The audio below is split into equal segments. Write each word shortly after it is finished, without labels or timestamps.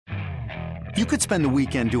You could spend the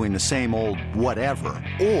weekend doing the same old whatever,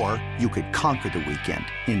 or you could conquer the weekend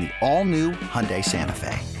in the all-new Hyundai Santa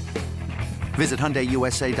Fe. Visit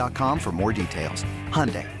HyundaiUSA.com for more details.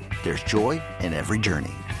 Hyundai, there's joy in every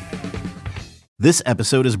journey. This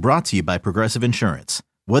episode is brought to you by Progressive Insurance.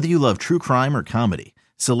 Whether you love true crime or comedy,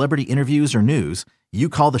 celebrity interviews or news, you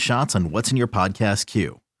call the shots on what's in your podcast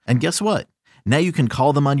queue. And guess what? Now you can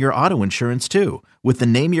call them on your auto insurance too with the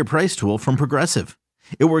Name Your Price tool from Progressive.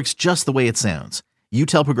 It works just the way it sounds. You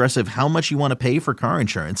tell Progressive how much you want to pay for car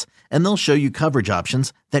insurance, and they'll show you coverage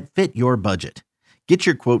options that fit your budget. Get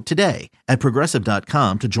your quote today at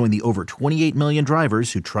Progressive.com to join the over 28 million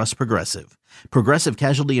drivers who trust Progressive. Progressive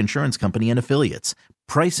Casualty Insurance Company and Affiliates.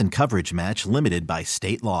 Price and coverage match limited by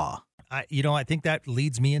state law. I think that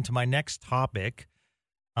leads me into my next topic,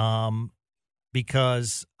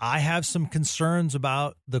 because I have some concerns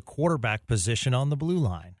about the quarterback position on the blue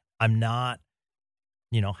line. I'm not,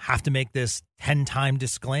 have to make this 10-time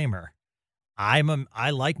disclaimer. I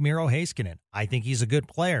like Miro Heiskanen. I think he's a good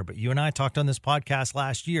player, but you and I talked on this podcast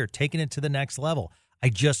last year, taking it to the next level. I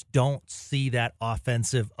just don't see that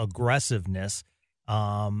offensive aggressiveness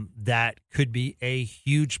that could be a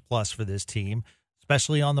huge plus for this team,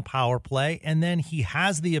 especially on the power play. And then he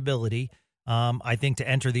has the ability, I think, to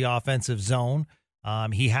enter the offensive zone.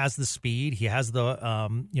 He has the speed. He has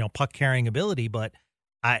the, puck carrying ability, but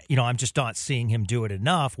I'm just not seeing him do it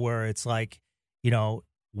enough where it's like,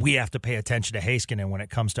 we have to pay attention to Heiskanen when it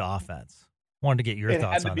comes to offense. Wanted to get your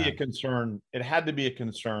thoughts on that. It had to be a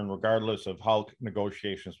concern regardless of how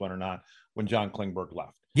negotiations went or not when John Klingberg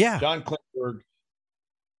left. Yeah. John Klingberg,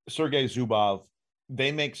 Sergei Zubov,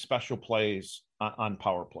 they make special plays on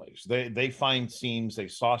power plays. They find seams, they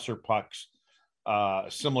saucer pucks,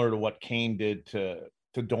 similar to what Kane did to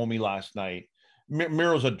Domi last night.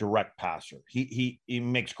 Miro's a direct passer. He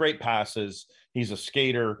makes great passes. He's a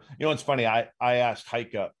skater. It's funny. I asked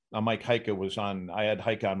Heike, Mike Heike was on. I had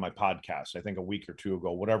Heike on my podcast, I think a week or two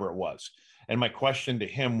ago, whatever it was. And my question to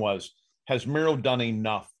him was, has Miro done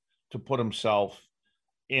enough to put himself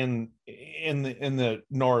in the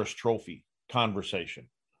Norris Trophy conversation?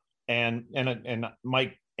 And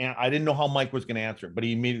Mike, and I didn't know how Mike was going to answer it, but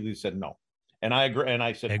he immediately said no. And I agree. And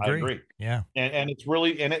I said, I agree. Yeah. And it's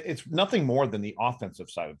really, it's nothing more than the offensive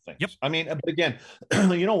side of things. Yep. I mean, but again,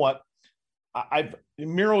 you know what?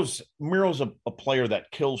 Miro's a player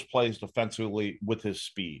that kills plays defensively with his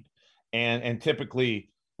speed, and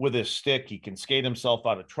typically with his stick, he can skate himself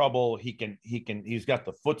out of trouble. He's got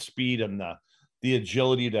the foot speed and the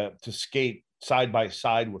agility to skate side by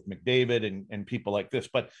side with McDavid and people like this,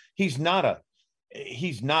 but he's not a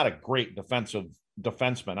great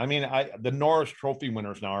defenseman. I mean, the Norris Trophy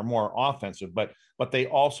winners now are more offensive, but they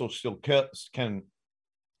also still can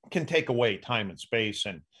take away time and space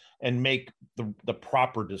and make the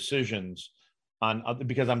proper decisions on,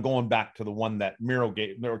 because I'm going back to the one that Miro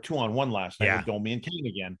gave. There were 2-on-1 last night with Domi and Kane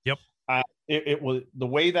again. Yep. It was the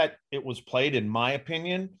way that it was played, in my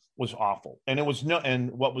opinion, was awful. And it was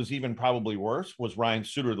and what was even probably worse was Ryan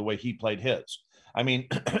Suter, the way he played his. I mean,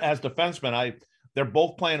 as defensemen, they're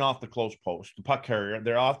both playing off the close post, the puck carrier.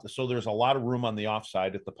 They're off, so there's a lot of room on the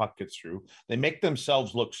offside if the puck gets through. They make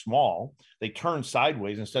themselves look small. They turn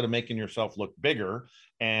sideways instead of making yourself look bigger.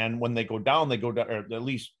 And when they go down, or at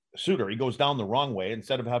least Suter, he goes down the wrong way.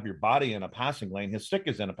 Instead of have your body in a passing lane, his stick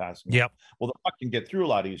is in a passing lane. Yep. Well, the puck can get through a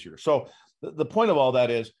lot easier. So the point of all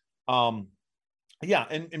that is, and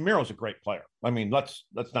Miro's a great player. I mean, let's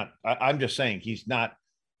not. I'm just saying he's not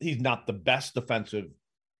the best defensive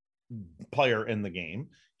player in the game.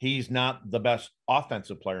 He's not the best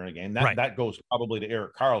offensive player in the game. That goes probably to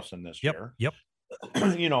Erik Karlsson this year. Yep.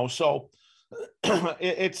 So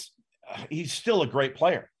it's he's still a great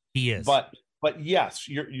player. He is. But yes,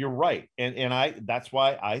 you're right. And that's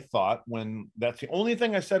why I thought, when that's the only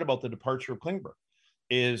thing I said about the departure of Klingberg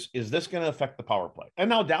is this going to affect the power play? And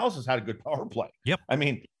now Dallas has had a good power play. Yep. I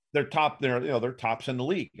mean, they're tops in the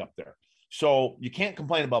league up there. So you can't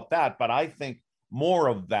complain about that. But I think more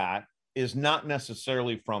of that is not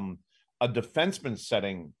necessarily from a defenseman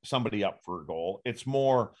setting somebody up for a goal. It's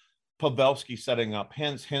more Pavelski setting up,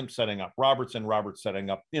 hence him setting up, Roberts setting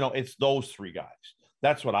up. It's those three guys.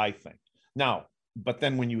 That's what I think. Now, but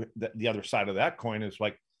then when the other side of that coin is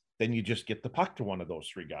like, then you just get the puck to one of those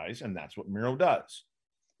three guys, and that's what Miro does.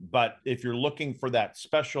 But if you're looking for that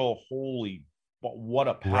special, holy, what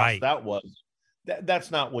a pass that was, that's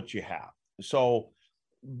not what you have. So,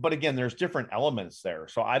 but again, there's different elements there.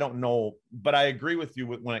 So I don't know, but I agree with you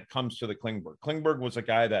when it comes to the Klingberg. Klingberg was a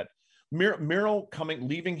guy that Miro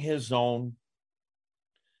leaving his zone,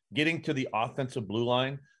 getting to the offensive blue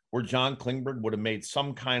line, where John Klingberg would have made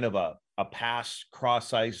some kind of a a pass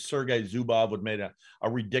cross ice. Sergei Zubov would made a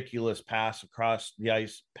ridiculous pass across the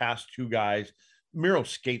ice past two guys. Miro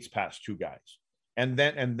skates past two guys, and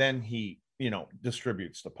then he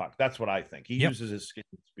distributes the puck. That's what I think. He uses his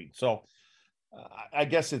skating speed. So I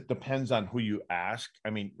guess it depends on who you ask. I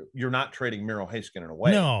mean, you're not trading Miro Heiskanen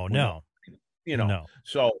away. No.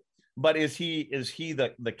 So, but is he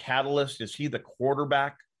the catalyst? Is he the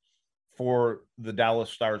quarterback for the Dallas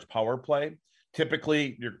Stars power play?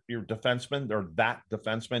 Typically, your defenseman or that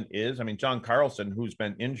defenseman is. I mean, John Carlson, who's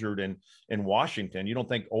been injured in Washington. You don't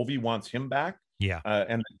think Ovi wants him back? Yeah.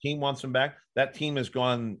 And the team wants him back. That team has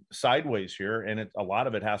gone sideways here, and a lot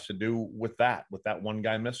of it has to do with that one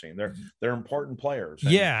guy missing. They're important players.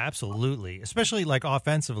 Yeah, absolutely. Especially like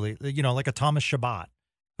offensively, like a Thomas Chabot,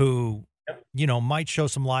 who might show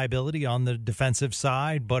some liability on the defensive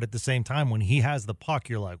side, but at the same time, when he has the puck,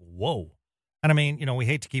 you're like, whoa. And I mean, we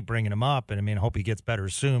hate to keep bringing him up, and I mean, I hope he gets better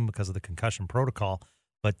soon because of the concussion protocol.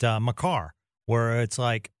 But Makar, where it's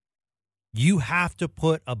like, you have to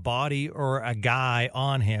put a body or a guy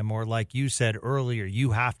on him, or like you said earlier,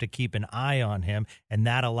 you have to keep an eye on him, and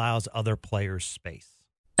that allows other players space.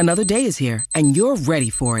 Another day is here, and you're ready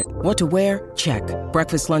for it. What to wear? Check.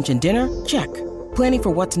 Breakfast, lunch, and dinner? Check. Planning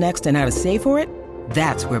for what's next and how to save for it?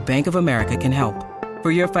 That's where Bank of America can help.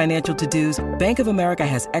 For your financial to-dos, Bank of America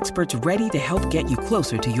has experts ready to help get you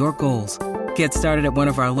closer to your goals. Get started at one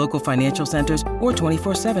of our local financial centers or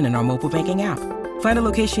 24/7 in our mobile banking app. Find a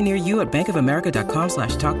location near you at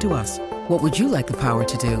bankofamerica.com/talktous. What would you like the power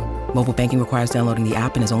to do? Mobile banking requires downloading the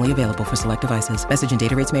app and is only available for select devices. Message and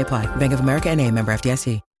data rates may apply. Bank of America NA, member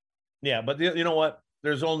FDIC. Yeah, but you know what?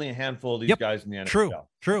 There's only a handful of these guys in the NFL.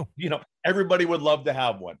 True. Everybody would love to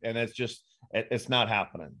have one, and it's not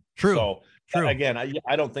happening. True. So True. Again,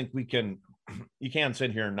 I don't think you can't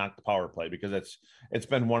sit here and knock the power play, because it's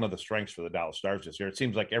been one of the strengths for the Dallas Stars this year. It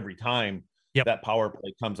seems like every time that power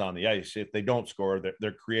play comes on the ice, if they don't score,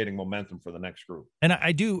 they're creating momentum for the next group. And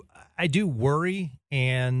I do worry,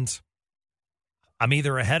 and I'm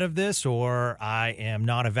either ahead of this or I am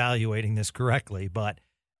not evaluating this correctly. But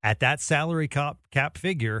at that salary cap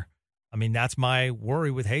figure, I mean, that's my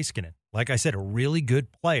worry with Heiskanen. Like I said, a really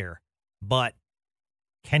good player, but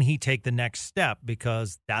can he take the next step?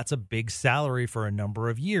 Because that's a big salary for a number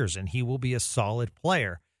of years, and he will be a solid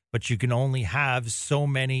player. But you can only have so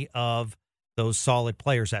many of those solid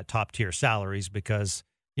players at top tier salaries, because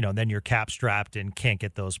then you're cap strapped and can't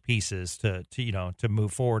get those pieces to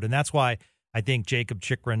move forward. And that's why I think Jacob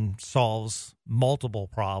Chychrun solves multiple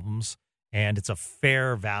problems, and it's a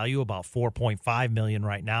fair value, about $4.5 million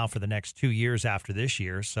right now for the next 2 years after this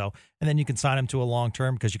year. So, and then you can sign him to a long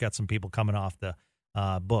term because you got some people coming off the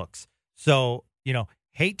books. So,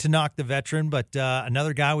 hate to knock the veteran, but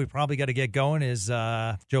another guy we probably got to get going is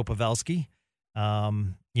Joe Pavelski.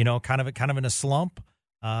 Kind of in a slump.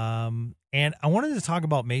 And I wanted to talk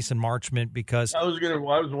about Mason Marchment because I was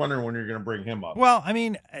wondering when you're going to bring him up. Well, I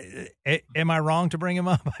mean, am I wrong to bring him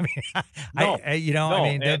up? I mean, no.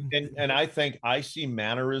 I mean, and I think I see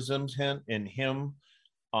mannerisms in him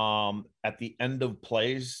at the end of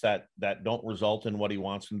plays that don't result in what he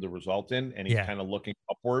wants them to result in, and he's kind of looking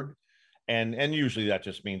upward. And usually that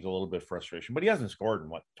just means a little bit of frustration, but he hasn't scored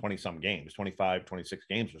in 20 some games, 25, 26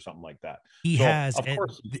 games or something like that. He has. Of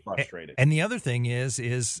course he's frustrated. And the other thing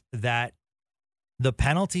is that the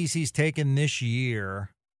penalties he's taken this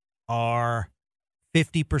year are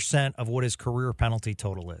 50% of what his career penalty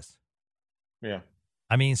total is. Yeah.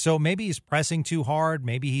 I mean, so maybe he's pressing too hard.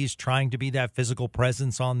 Maybe he's trying to be that physical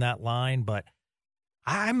presence on that line, but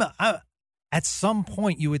at some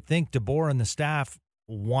point you would think DeBoer and the staff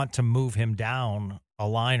want to move him down a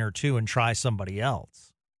line or two and try somebody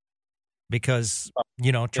else, because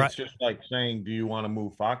it's just like saying, do you want to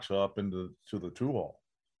move Fox up to the 2-hole?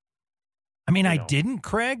 I mean, I didn't,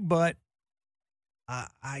 Craig, but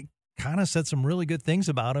I kind of said some really good things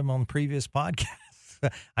about him on previous podcasts.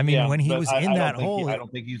 I mean, when he was in that hole, I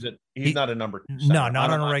don't think he's not a number 2 center. No, not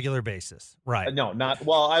on a regular basis. Right. No, not,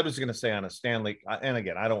 well, I was going to say on a Stanley, and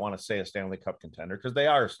again, I don't want to say a Stanley Cup contender, because they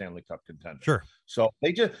are a Stanley Cup contender. Sure. So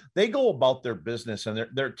they go about their business, and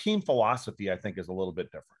their team philosophy, I think, is a little bit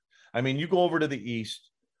different. I mean, you go over to the East,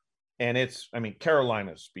 and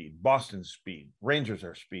Carolina's speed, Boston's speed, Rangers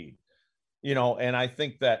are speed, and I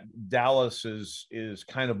think that Dallas is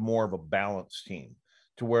kind of more of a balanced team,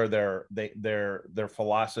 to where their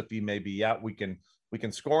philosophy may be, we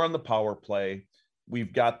can score on the power play.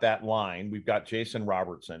 We've got that line. We've got Jason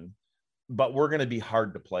Robertson, but we're going to be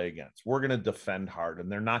hard to play against. We're going to defend hard,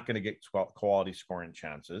 and they're not going to get quality scoring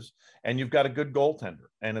chances. And you've got a good goaltender.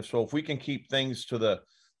 And if we can keep things to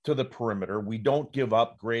to the perimeter. We don't give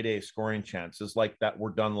up grade A scoring chances like that were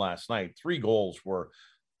done last night. 3 goals were,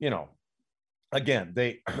 again,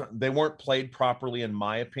 they weren't played properly in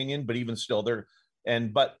my opinion, but even still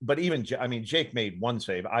but even, I mean, Jake made one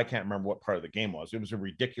save. I can't remember what part of the game was. It was a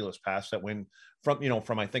ridiculous pass that went from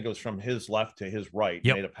I think it was from his left to his right,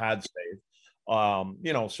 made a pad save.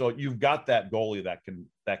 So you've got that goalie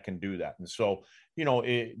that can do that. And so,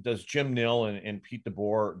 does Jim Nill and Pete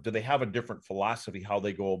DeBoer, do they have a different philosophy how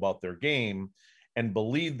they go about their game and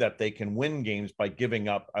believe that they can win games by giving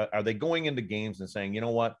up? Are they going into games and saying, you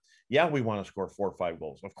know what? Yeah, we want to score 4 or 5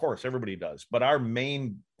 goals. Of course, everybody does. But our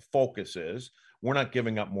main focus is we're not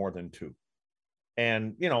giving up more than 2.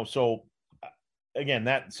 And, so again,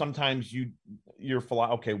 that sometimes you're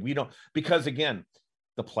okay, we don't, because again,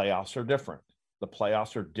 the playoffs are different. The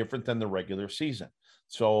playoffs are different than the regular season.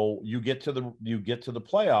 So you get to the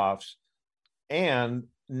playoffs, and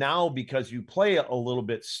now because you play a little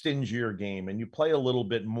bit stingier game and you play a little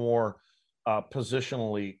bit more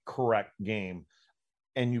positionally correct game,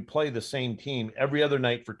 and you play the same team every other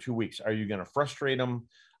night for 2 weeks, are you going to frustrate them?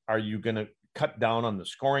 Are you going to cut down on the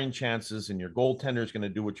scoring chances, and your goaltender is going to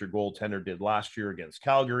do what your goaltender did last year against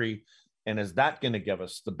Calgary? And is that going to give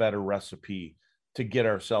us the better recipe to get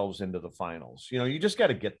ourselves into the finals? You just got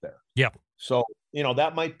to get there. Yep. So,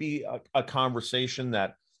 that might be a conversation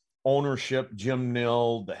that ownership, Jim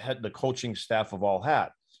Nill, the coaching staff have all had.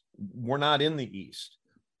 We're not in the East.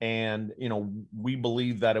 And, we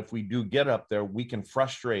believe that if we do get up there, we can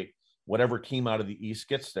frustrate whatever team out of the East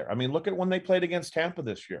gets there. I mean, look at when they played against Tampa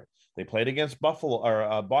this year. They played against Buffalo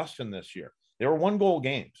or Boston this year. They were 1-goal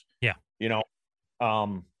games. Yeah.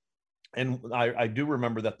 And I do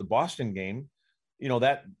remember that the Boston game,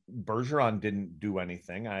 that Bergeron didn't do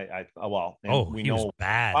anything. We know was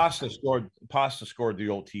bad. Pasta scored the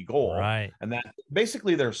OT goal. Right. And that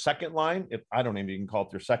basically their second line, if I don't even call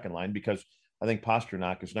it their second line, because I think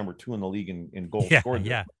Pastrnak is number 2 in the league in goals scored.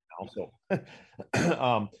 Yeah. Right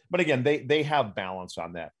now, but again, they have balance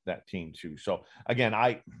on that team too. So again,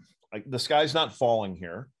 the sky's not falling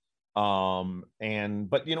here.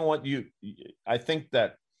 But you know what, I think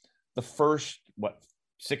that the first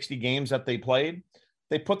 60 games that they played,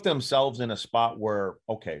 they put themselves in a spot where,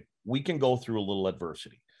 okay, we can go through a little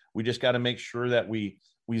adversity. We just got to make sure that we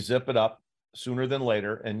zip it up sooner than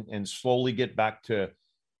later and slowly get back to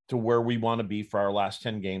where we want to be for our last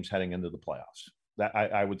 10 games heading into the playoffs. That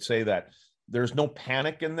I would say that there's no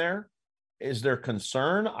panic in there. Is there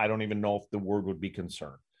concern? I don't even know if the word would be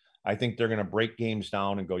concern. I think they're going to break games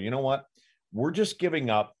down and go, you know what? We're just giving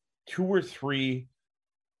up 2 or 3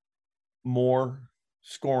 more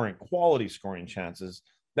quality scoring chances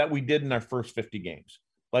that we did in our first 50 games.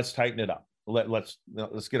 Let's tighten it up. Let's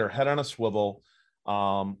get our head on a swivel.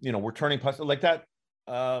 We're turning like that.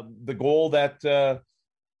 The goal that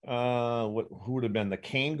who would have been the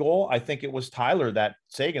Kane goal? I think it was Tyler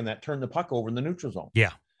Seguin that turned the puck over in the neutral zone.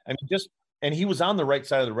 Yeah. I mean, and he was on the right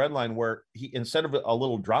side of the red line where he, instead of a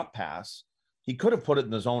little drop pass, he could have put it in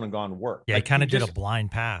the zone and gone to work. Yeah, he kind of did a blind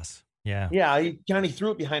pass. Yeah. Yeah, he kind of threw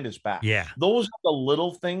it behind his back. Yeah. Those are the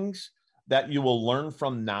little things that you will learn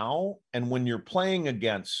from now. And when you're playing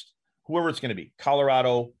against whoever it's going to be,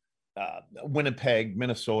 Colorado, Winnipeg,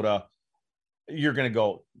 Minnesota, you're going to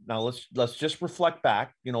go, now let's just reflect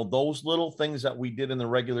back, those little things that we did in the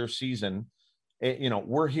regular season,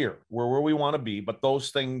 we're here, we're where we want to be, but those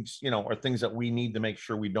things, are things that we need to make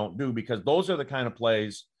sure we don't do, because those are the kind of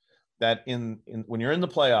plays that when you're in the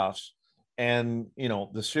playoffs and,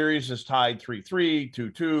 the series is tied 3-3,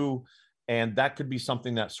 2-2, and that could be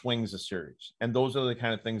something that swings the series. And those are the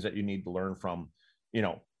kind of things that you need to learn from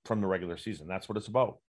the regular season. That's what it's about.